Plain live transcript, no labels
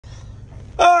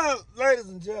Ladies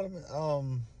and gentlemen,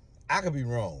 I could be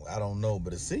wrong. I don't know,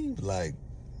 but it seems like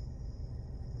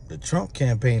the Trump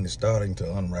campaign is starting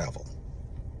to unravel.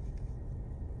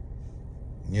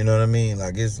 You know what I mean?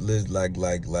 Like it's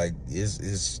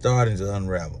starting to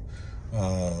unravel.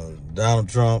 Donald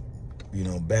Trump,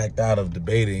 backed out of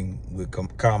debating with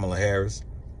Kamala Harris,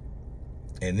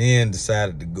 and then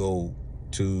decided to go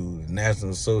to the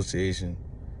National Association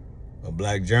of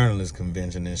Black Journalists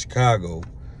Convention in Chicago.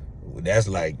 That's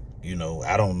like,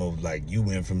 I don't know, like you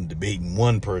went from debating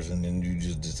one person and you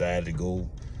just decided to go,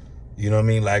 you know what I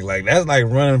mean? Like that's like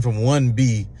running from one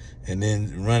bee and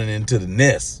then running into the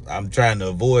nest. I'm trying to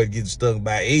avoid getting stung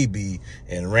by a bee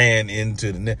and ran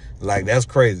into the nest. Like, that's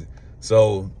crazy.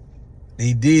 So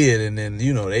he did, and then,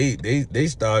 they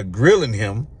started grilling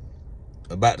him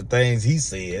about the things he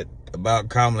said about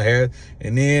Kamala Harris.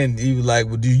 And then he was like,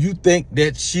 well, do you think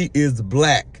that she is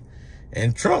black?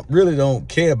 And Trump really don't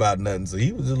care about nothing. So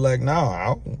he was just like, no, I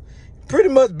don't. Pretty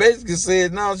much basically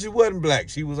said, no, she wasn't black.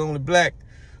 She was only black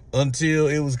until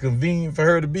it was convenient for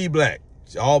her to be black.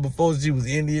 All before she was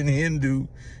Indian, Hindu,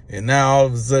 and now all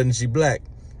of a sudden she black.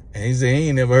 And he said he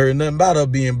ain't never heard nothing about her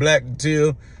being black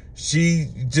until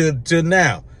till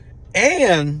now.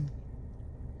 And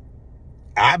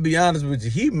I'll be honest with you,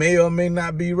 he may or may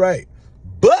not be right.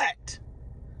 But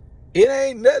it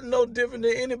ain't nothing no different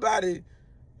than anybody.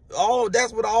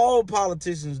 That's what all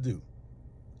politicians do.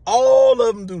 All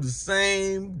of them do the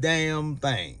same damn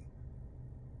thing.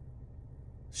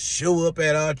 Show up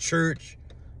at our church,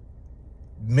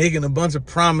 making a bunch of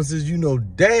promises you know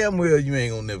damn well you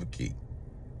ain't gonna never keep.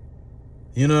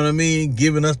 You know what I mean?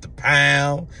 Giving us the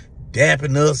pound,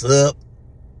 dapping us up.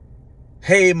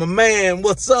 Hey, my man,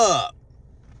 what's up?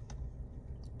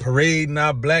 Parading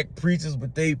our black preachers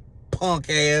with they punk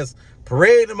ass,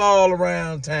 parading them all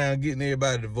around town, getting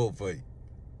everybody to vote for you.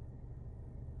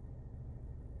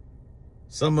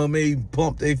 Some of them even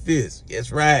pump their fists.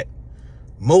 That's right.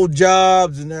 More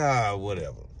jobs and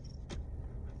whatever.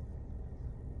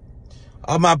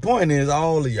 My point is,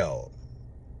 all of y'all,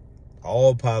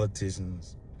 all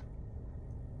politicians,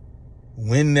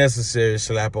 when necessary,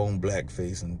 slap on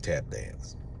blackface and tap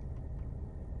dance.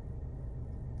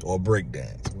 Or break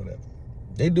dance, whatever.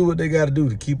 They do what they got to do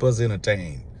to keep us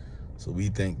entertained. So we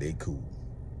think they cool.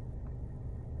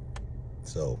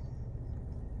 So,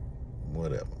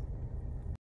 whatever.